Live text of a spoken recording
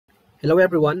Hello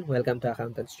everyone, welcome to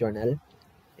Accountant's Journal.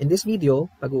 In this video,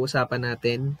 pag-uusapan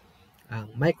natin ang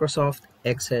Microsoft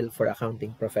Excel for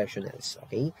accounting professionals.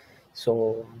 Okay?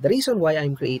 So, the reason why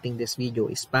I'm creating this video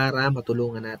is para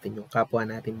matulungan natin yung kapwa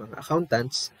natin mga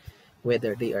accountants,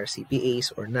 whether they are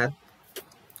CPAs or not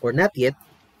yet,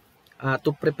 to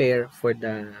prepare for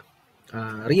the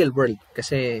real world.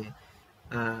 Kasi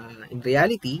in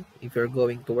reality, if you're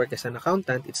going to work as an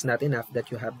accountant, it's not enough that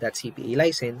you have that CPA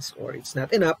license, or it's not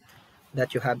enough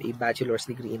that you have a bachelor's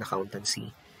degree in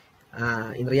accountancy.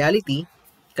 In reality,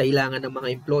 kailangan ng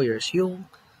mga employers yung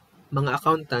mga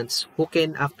accountants who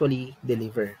can actually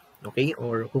deliver, okay,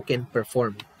 or who can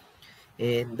perform.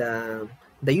 And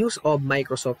the use of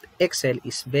Microsoft Excel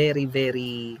is very,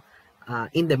 very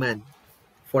in demand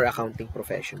for accounting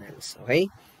professionals, okay?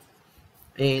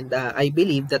 And I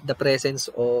believe that the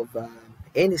presence of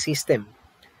any system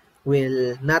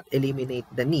will not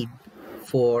eliminate the need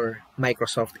for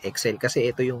Microsoft Excel kasi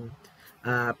ito yung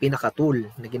pinaka-tool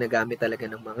na ginagamit talaga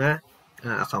ng mga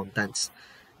accountants.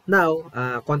 Now,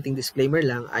 konting disclaimer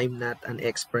lang, I'm not an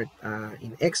expert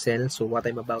in Excel, so what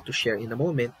I'm about to share in a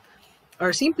moment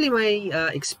are simply my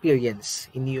experience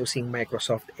in using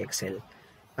Microsoft Excel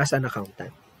as an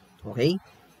accountant. Okay?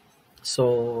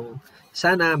 So,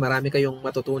 sana marami kayong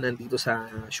matutunan dito sa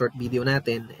short video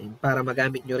natin and para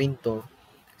magamit nyo rin to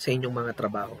sa inyong mga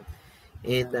trabaho.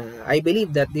 And I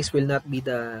believe that this will not be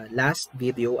the last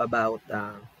video about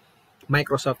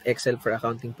Microsoft Excel for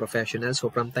accounting professionals.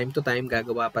 So from time to time,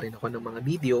 gagawa pa rin ako ng mga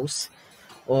videos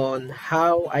on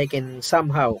how I can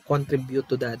somehow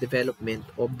contribute to the development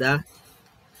of the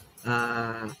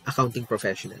accounting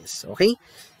professionals. Okay?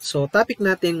 So topic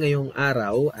natin ngayong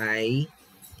araw ay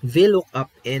VLOOKUP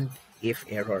and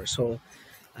iferror. So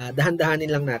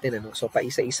dahan-dahanin lang natin. So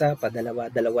paisa-isa,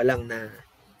 dalawa lang na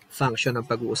function ang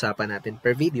pag-uusapan natin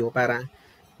per video para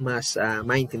mas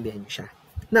maintindihan nyo siya.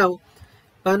 Now,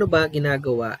 paano ba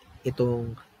ginagawa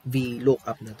itong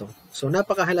VLOOKUP na to? So,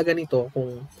 napakahalaga nito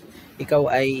kung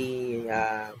ikaw ay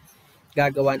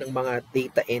gagawa ng mga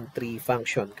data entry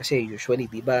function. Kasi usually,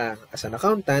 di ba, as an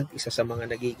accountant, isa sa mga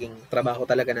nagiging trabaho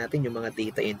talaga natin yung mga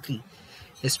data entry.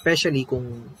 Especially kung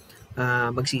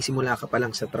magsisimula ka pa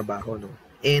lang sa trabaho. No?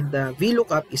 And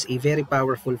VLOOKUP is a very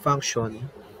powerful function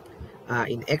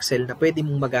in Excel na pwede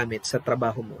mong magamit sa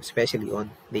trabaho mo, especially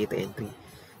on data entry.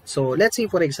 So, let's say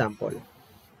for example,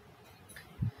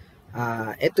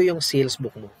 ito yung sales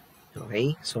book mo.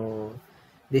 Okay? So,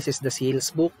 this is the sales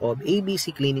book of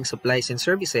ABC Cleaning Supplies and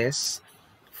Services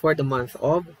for the month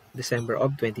of December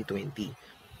of 2020.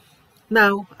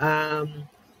 Now,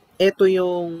 ito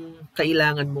yung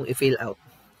kailangan mong i-fill out.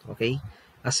 Okay?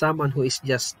 As someone who is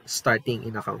just starting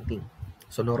in accounting.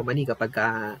 So, normally kapag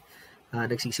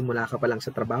nagsisimula ka pa lang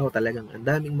sa trabaho, talagang ang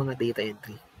daming mga data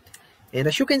entry. And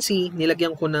as you can see,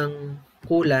 nilagyan ko ng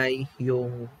kulay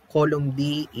yung column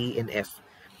D, E, and F.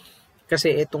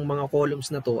 Kasi itong mga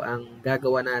columns na to ang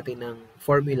gagawa natin ng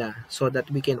formula so that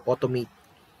we can automate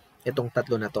itong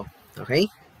tatlo na to.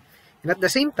 Okay? And at the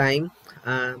same time,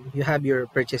 you have your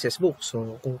purchases book.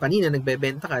 So kung kanina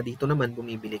nagbebenta ka, dito naman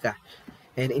bumibili ka.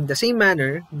 And in the same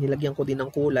manner, nilagyan ko din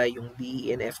ng kulay yung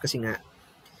D, E, and F kasi nga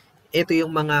ito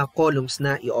yung mga columns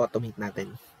na i-automate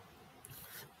natin.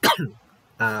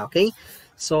 Okay?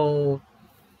 So,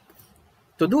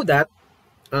 to do that,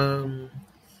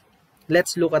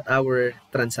 let's look at our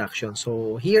transactions.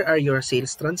 So, here are your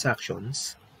sales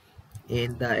transactions.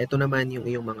 And ito naman yung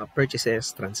iyong mga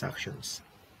purchases transactions.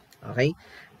 Okay?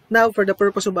 Now, for the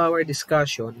purpose of our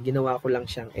discussion, ginawa ko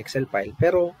lang siyang Excel file.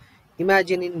 Pero,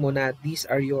 imaginein mo na these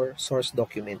are your source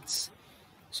documents.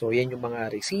 So, yan yung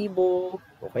mga resibo,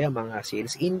 o kaya mga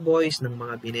sales invoice ng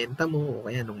mga binenta mo, o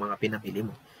kaya ng mga pinamili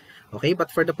mo. Okay,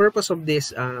 but for the purpose of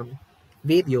this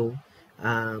video,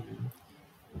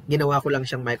 ginawa ko lang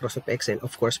siyang Microsoft Excel,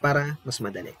 of course, para mas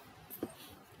madali.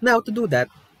 Now, to do that,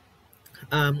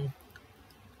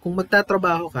 kung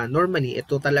magtatrabaho ka, normally,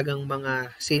 ito talagang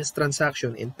mga sales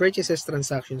transaction and purchases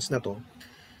transactions na to,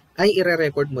 ay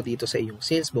ire-record mo dito sa iyong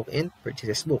sales book and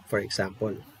purchases book, for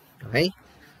example. Okay?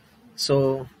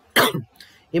 So,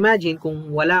 imagine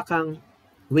kung wala kang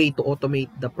way to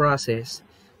automate the process,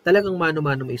 talagang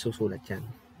mano-mano may isusulat yan.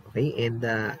 Okay? And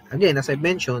again, as I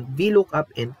mentioned,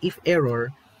 VLOOKUP and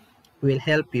iferror will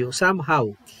help you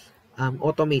somehow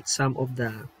automate some of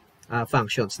the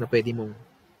functions na pwede mong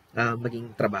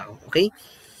maging trabaho. Okay?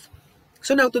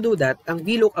 So now to do that, ang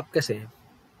VLOOKUP kasi,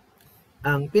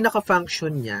 ang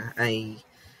pinaka-function niya ay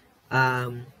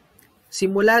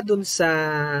simula dun sa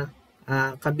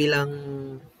kabilang,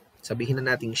 sabihin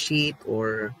na nating sheet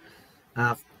or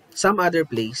some other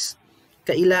place,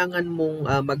 kailangan mong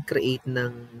mag-create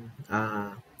ng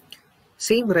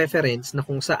same reference na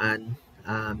kung saan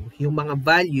yung mga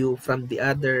value from the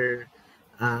other,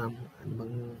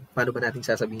 paano ba natin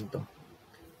sasabihin to?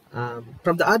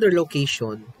 From the other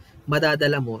location,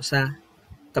 madadala mo sa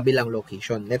kabilang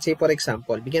location. Let's say, for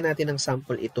example, bigyan natin ng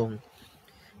sample itong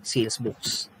sales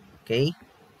books. Okay?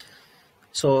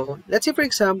 So, let's say, for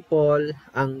example,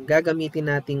 ang gagamitin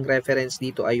nating reference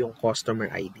dito ay yung customer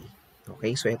ID.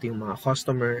 Okay? So, ito yung mga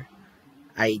customer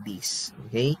IDs.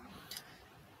 Okay?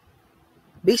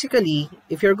 Basically,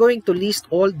 if you're going to list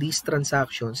all these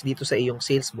transactions dito sa iyong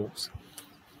sales books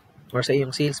or sa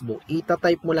iyong sales book,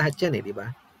 ita-type mo lahat yan di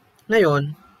ba?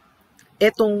 Ngayon,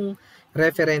 etong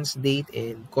reference date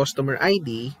and customer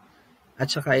ID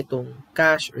at saka itong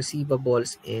cash,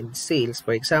 receivables, and sales,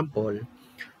 for example,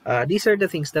 these are the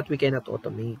things that we cannot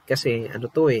automate kasi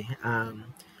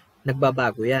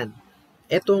nagbabago yan.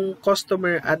 Etong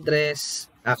customer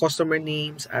address, customer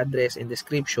names, address, and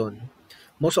description,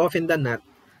 most often than not,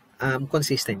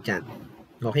 consistent yan.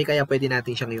 Okay, kaya pwede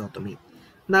natin siyang i-automate.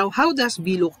 Now, how does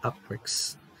VLOOKUP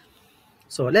works?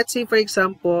 So, let's say for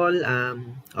example,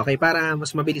 okay, para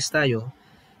mas mabilis tayo,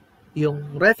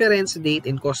 yung reference date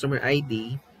and customer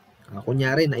ID,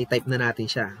 kunyari na i-type na natin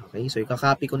siya. Okay, so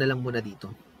i-copy ko na lang muna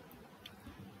dito.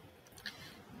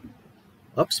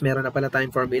 Oops, meron na pala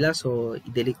tayong formula, so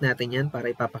i-delete natin yan para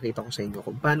ipapakita ko sa inyo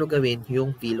kung paano gawin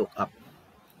yung VLOOKUP.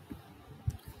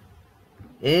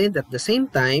 And at the same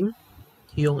time,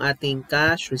 yung ating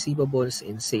cash, receivables,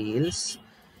 and sales,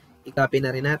 i-copy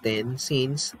na rin natin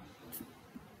since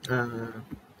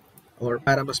or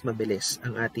para mas mabilis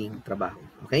ang ating trabaho.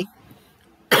 Okay?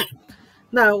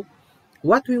 Now,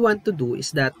 what we want to do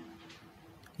is that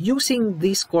using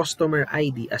this customer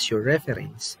ID as your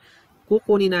reference,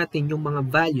 kukunin natin yung mga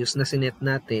values na sinet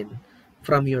natin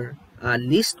from your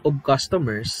list of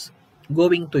customers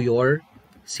going to your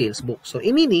sales book. So,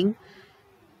 meaning,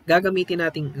 gagamitin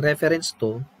nating reference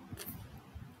to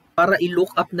para i-look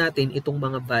up natin itong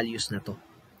mga values na to.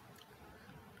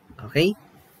 Okay?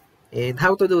 And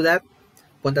how to do that?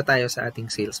 Punta tayo sa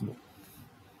ating sales book.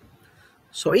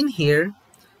 So in here,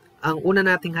 ang una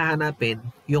nating hahanapin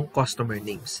yung customer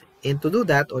names. And to do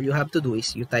that, all you have to do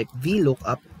is you type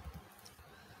VLOOKUP,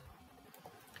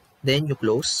 then you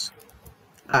close,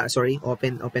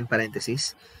 open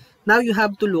parenthesis. Now you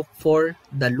have to look for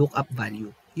the lookup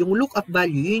value. Yung lookup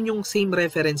value, yun yung same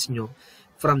reference nyo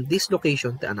from this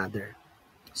location to another.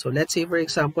 So let's say for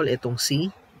example, itong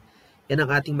C, yan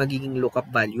ang ating magiging lookup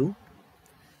value.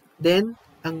 Then,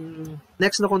 ang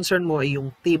next na concern mo ay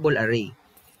yung table array.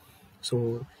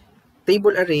 So,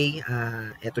 table array,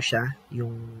 ito siya,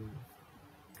 yung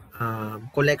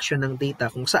collection ng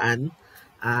data kung saan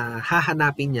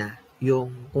hahanapin niya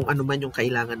yung kung ano man yung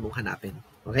kailangan mong hanapin.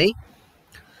 Okay?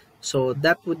 So,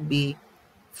 that would be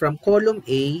from column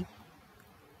A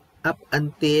up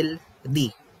until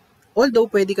D. Although,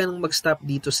 pwede ka nang mag-stop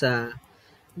dito sa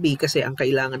B kasi ang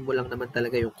kailangan mo lang naman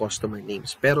talaga yung customer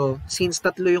names. Pero since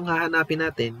tatlo yung hahanapin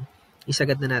natin,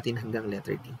 isagad na natin hanggang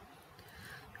letter D.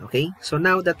 Okay? So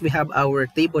now that we have our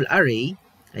table array,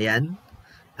 ayan,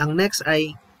 ang next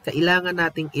ay kailangan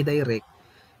nating i-direct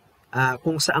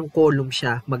kung saang column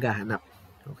siya maghahanap.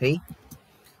 Okay?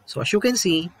 So as you can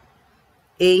see,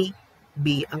 A,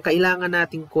 B, ang kailangan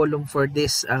nating column for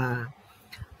this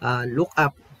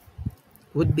lookup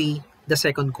would be the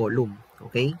second column.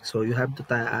 Okay, so you have to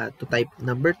type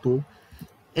number 2.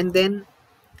 And then,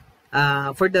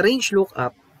 for the range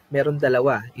lookup, meron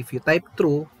dalawa. If you type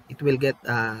true, it will get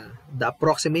the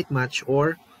approximate match,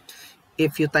 or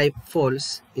if you type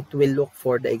false, it will look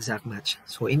for the exact match.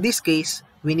 So in this case,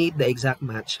 we need the exact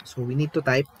match. So we need to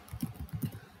type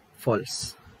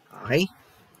false. Okay,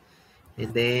 and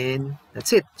then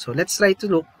that's it. So let's try to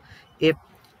look if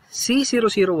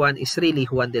C001 is really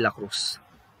Juan de la Cruz.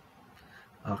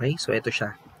 Okay, so ito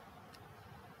siya.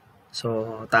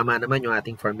 So, tama naman yung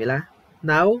ating formula.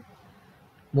 Now,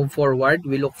 move forward,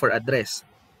 we look for address.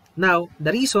 Now,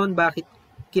 the reason bakit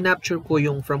kinapture ko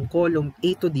yung from column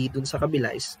A to D dun sa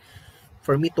kabila is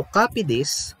for me to copy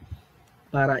this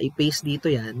para i-paste dito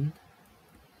yan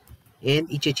and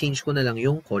i-change ko na lang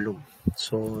yung column.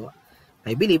 So,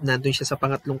 I believe nandun siya sa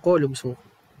pangatlong column. So,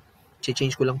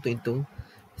 i-change ko lang to into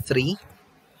 3.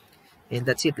 And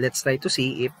that's it. Let's try to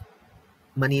see if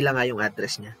Manila nga yung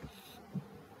address niya.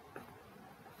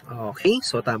 Okay,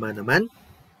 so tama naman.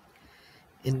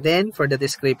 And then, for the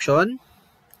description,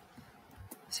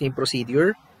 same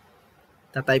procedure.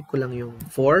 Ta-type ko lang yung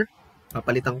 4.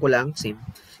 Papalitan ko lang, same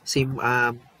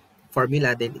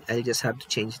formula. Then, I'll just have to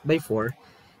change it by 4.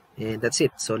 And that's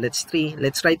it. So, let's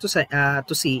try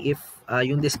to see if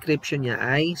yung description niya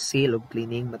ay sale of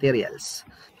cleaning materials.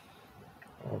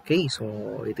 Okay, so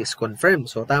it is confirmed.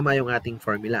 So tama yung ating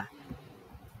formula.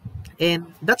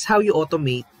 And that's how you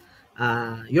automate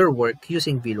your work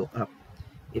using VLOOKUP.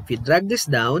 If you drag this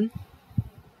down,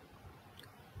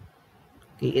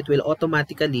 okay, it will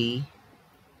automatically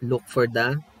look for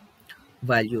the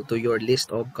value to your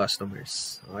list of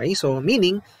customers. Okay, so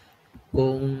meaning,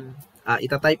 kung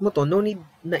itatype mo to, no need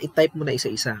na itype mo na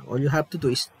isa-isa. All you have to do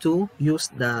is to use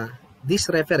this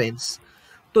reference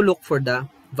to look for the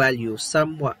value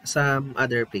some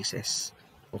other places.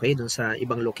 Okay, dun sa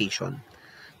ibang location.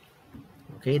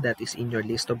 Okay, that is in your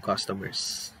list of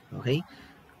customers. Okay,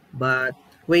 but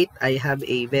wait, I have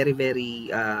a very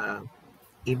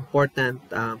important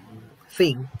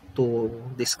thing to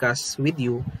discuss with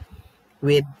you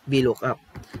with VLOOKUP.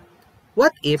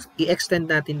 What if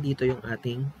i-extend natin dito yung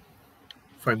ating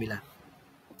formula?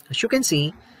 As you can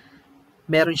see,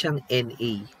 meron siyang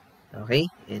NA. Okay?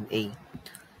 NA.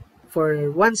 For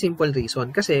one simple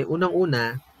reason, kasi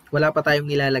unang-una, wala pa tayong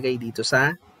nilalagay dito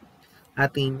sa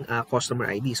ating customer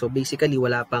ID. So basically,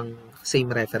 wala pang same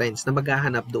reference na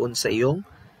maghahanap doon sa iyong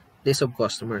list of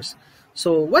customers.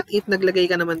 So what if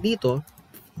naglagay ka naman dito,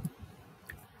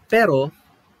 pero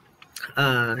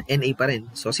NA pa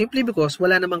rin? So simply because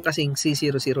wala namang kasing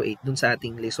C008 dun sa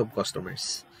ating list of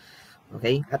customers.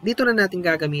 Okay? At dito na natin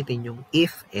gagamitin yung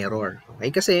if error.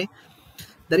 Okay? Kasi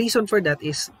the reason for that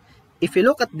is, if you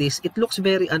look at this, it looks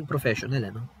very unprofessional.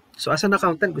 Ano? So as an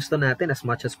accountant, gusto natin as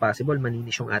much as possible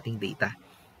maninis yung ating data.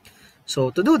 So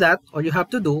to do that, all you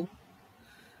have to do,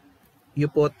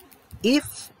 you put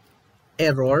if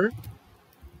error,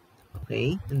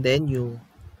 okay, and then you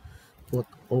put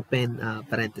open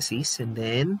parentheses, and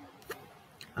then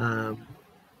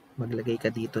maglagay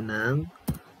ka dito ng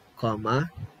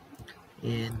comma,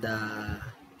 and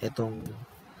itong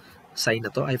sign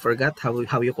na to, I forgot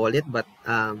how you call it, but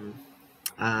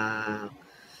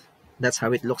that's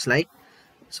how it looks like.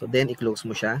 So then i-close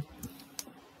mo siya.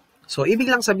 So ibig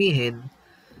lang sabihin,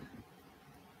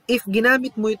 if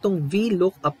ginamit mo itong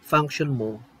VLOOKUP function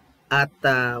mo at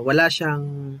wala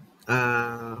siyang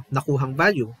nakuhang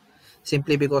value,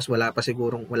 simply because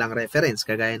walang reference,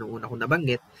 kagaya ng una kong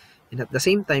nabanggit, and at the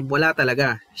same time, wala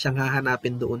talaga siyang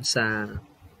hahanapin doon sa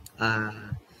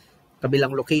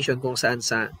kabilang location kung saan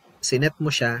sinet mo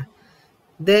siya,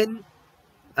 then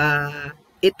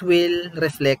it will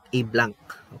reflect a blank,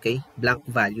 okay? Blank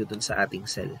value dun sa ating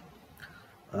cell.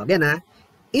 Again,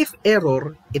 if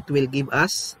error, it will give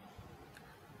us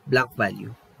blank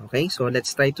value. Okay, so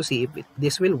let's try to see if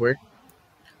this will work.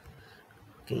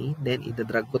 Okay, then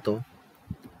ida-drag ko to.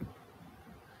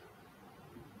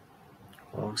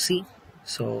 Oh, see?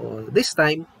 So, this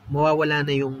time, mawawala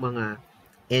na yung mga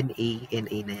NA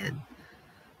na yan.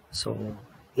 So,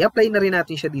 i-apply na rin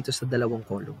natin siya dito sa dalawang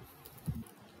column.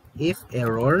 If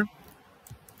error,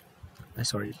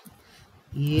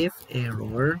 if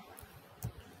error,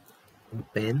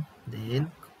 open,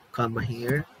 then comma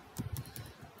here,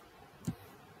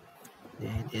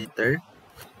 then enter,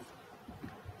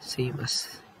 same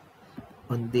as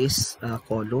on this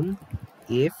column,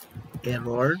 if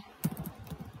error,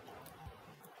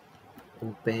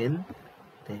 open,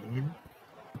 then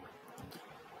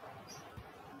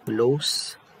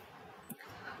close.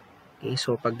 Okay,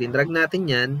 so pag dinrag natin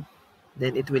yan,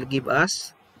 then it will give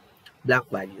us blank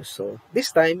values. So this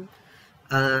time,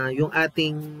 yung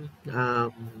ating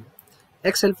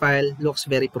Excel file looks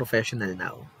very professional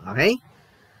now. Okay?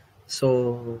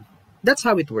 So that's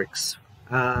how it works.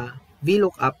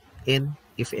 VLOOKUP and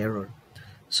if error.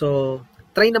 So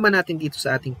try naman natin dito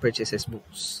sa ating purchases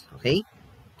books. Okay?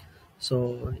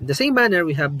 So in the same manner,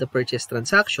 we have the purchase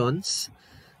transactions.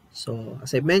 So,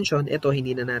 as I mentioned, ito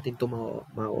hindi na natin ito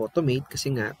ma-automate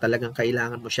kasi nga talagang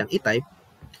kailangan mo siyang i-type.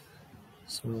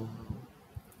 So,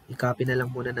 i-copy na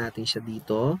lang muna natin siya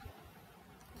dito.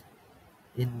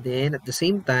 And then, at the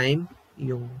same time,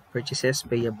 yung purchases,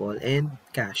 payable, and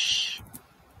cash.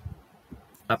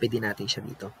 Copy din natin siya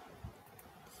dito.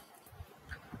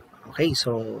 Okay,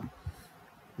 so,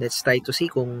 let's try to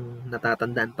see kung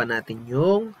natatandaan pa natin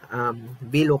yung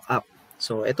VLOOKUP.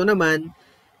 So, ito naman,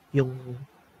 yung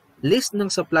list ng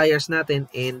suppliers natin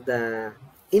and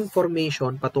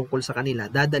information patungkol sa kanila,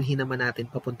 dadalhin naman natin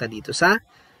papunta dito sa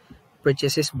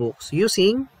purchases books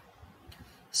using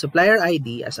supplier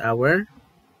ID as our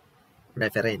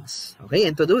reference. Okay,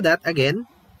 and to do that, again,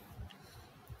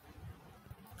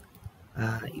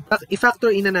 i-factor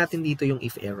in na natin dito yung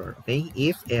if error. Okay,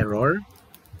 if error,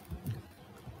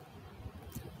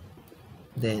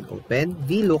 then open,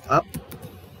 VLOOKUP,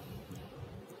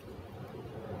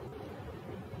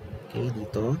 okay,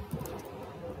 dito.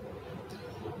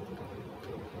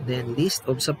 Then, list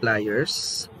of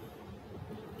suppliers.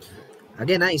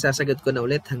 Again, isasagad ko na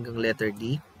ulit hanggang letter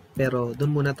D. Pero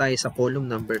doon muna tayo sa column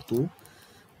number 2.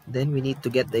 Then, we need to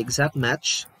get the exact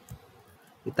match.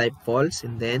 We type false,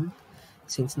 and then,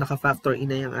 since naka-factor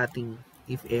in na yung ating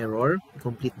if error,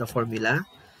 complete the formula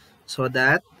so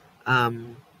that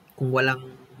kung wala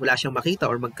siyang makita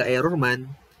or magka-error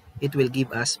man, it will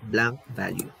give us blank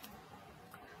value.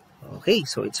 Okay,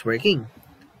 so it's working.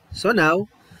 So now,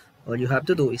 all you have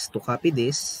to do is to copy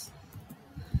this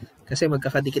kasi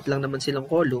magkakadikit lang naman silang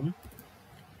column,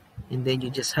 and then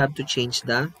you just have to change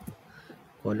the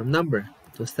column number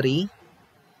to 3,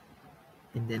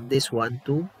 and then this one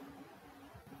to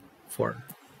 4.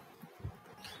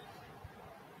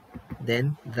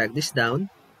 Then, drag this down.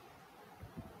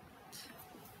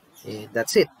 And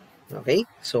that's it. Okay?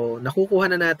 So,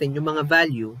 nakukuha na natin yung mga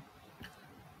value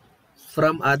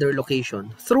from other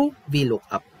location through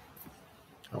VLOOKUP.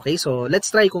 Okay? So, let's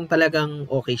try kung talagang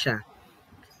okay siya.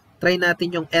 Try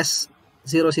natin yung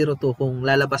S002 kung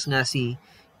lalabas nga si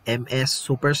MS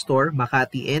Superstore,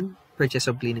 Makati, and Purchase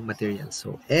of Cleaning Materials.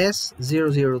 So,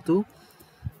 S002.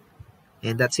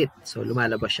 And that's it. So,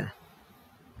 lumalabas siya.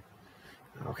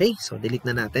 Okay, so delete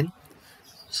na natin.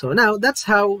 So now, that's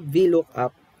how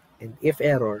VLOOKUP and if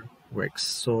error works.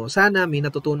 So sana may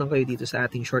natutunan kayo dito sa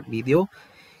ating short video.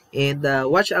 And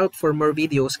watch out for more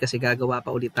videos kasi gagawa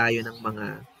pa ulit tayo ng mga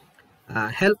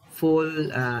helpful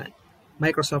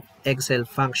Microsoft Excel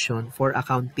function for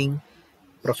accounting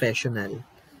professional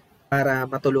para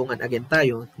matulungan again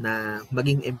tayo na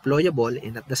maging employable,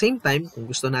 and at the same time, kung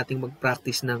gusto nating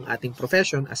mag-practice ng ating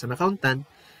profession as an accountant,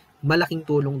 malaking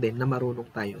tulong din na marunong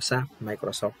tayo sa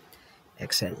Microsoft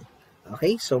Excel.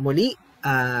 Okay, so muli,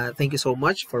 thank you so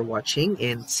much for watching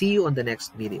and see you on the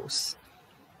next videos.